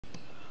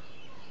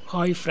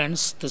Hi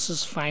friends, this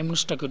is 5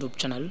 Minutes Tech YouTube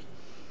channel.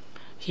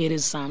 Here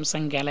is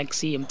Samsung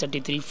Galaxy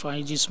M33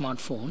 5G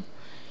smartphone.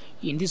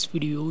 In this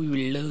video, you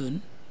will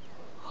learn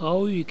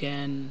how you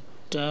can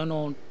turn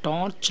on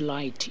torch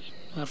light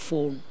in your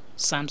phone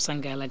Samsung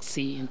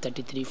Galaxy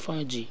M33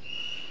 5G.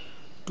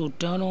 To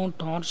turn on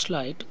torch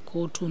light,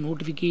 go to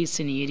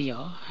notification area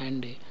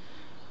and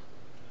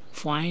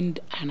find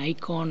an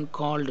icon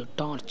called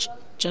torch.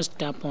 Just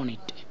tap on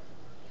it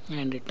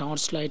and the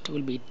torch light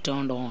will be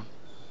turned on.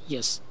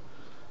 Yes,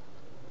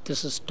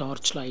 this is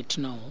torchlight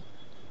now,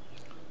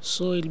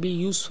 so it will be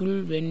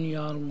useful when you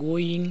are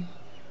going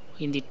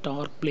in the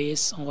dark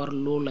place or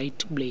low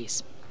light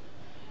place.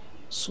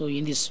 So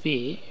in this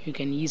way you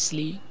can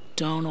easily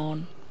turn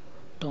on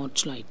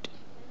torchlight.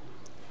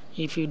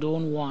 If you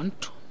don't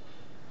want,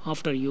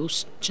 after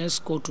use,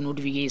 just go to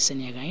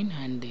notification again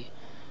and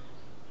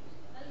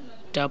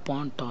tap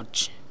on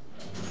torch.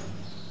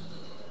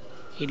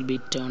 It will be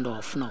turned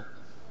off now.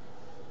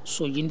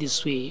 So in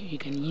this way you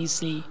can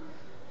easily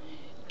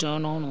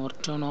turn on or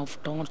turn off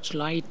torch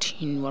light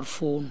in your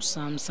phone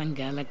Samsung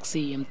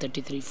Galaxy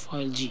M33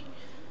 5G.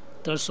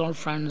 That's all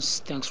friends.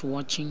 Thanks for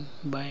watching.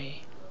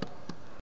 Bye.